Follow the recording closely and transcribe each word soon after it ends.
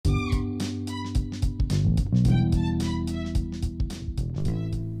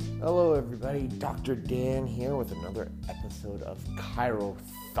Hello everybody, Dr. Dan here with another episode of Chiro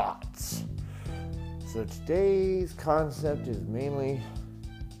Thoughts. So today's concept is mainly,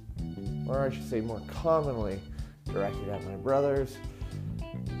 or I should say more commonly, directed at my brothers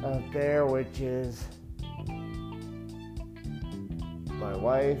out there, which is my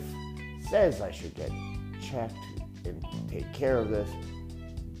wife says I should get checked and take care of this,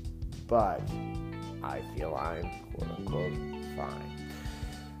 but I feel I'm quote-unquote fine.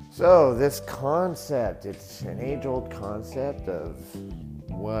 So this concept, it's an age-old concept of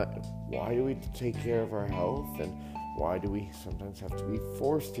why do we take care of our health and why do we sometimes have to be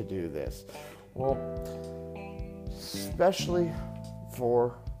forced to do this? Well, especially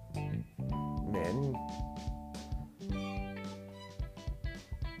for men,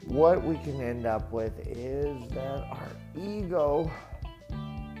 what we can end up with is that our ego,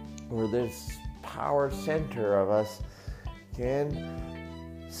 or this power center of us, can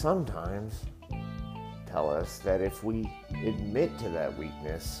sometimes tell us that if we admit to that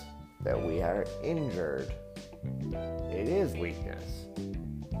weakness, that we are injured. It is weakness.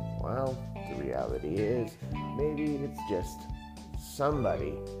 Well, the reality is, maybe it's just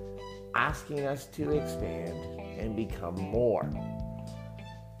somebody asking us to expand and become more.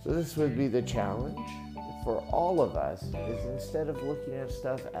 So this would be the challenge for all of us, is instead of looking at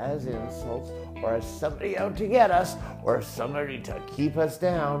stuff as insults or as somebody out to get us or somebody to keep us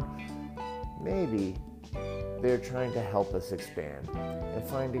down, maybe they're trying to help us expand and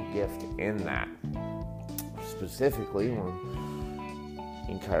find a gift in that. Specifically,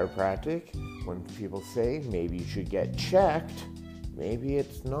 in chiropractic, when people say maybe you should get checked, maybe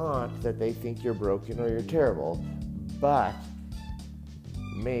it's not that they think you're broken or you're terrible, but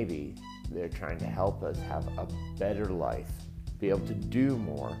maybe they're trying to help us have a better life, be able to do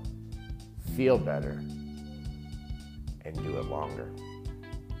more, feel better, and do it longer.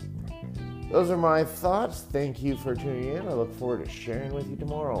 Those are my thoughts. Thank you for tuning in. I look forward to sharing with you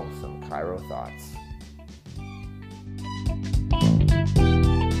tomorrow some Chiro Thoughts.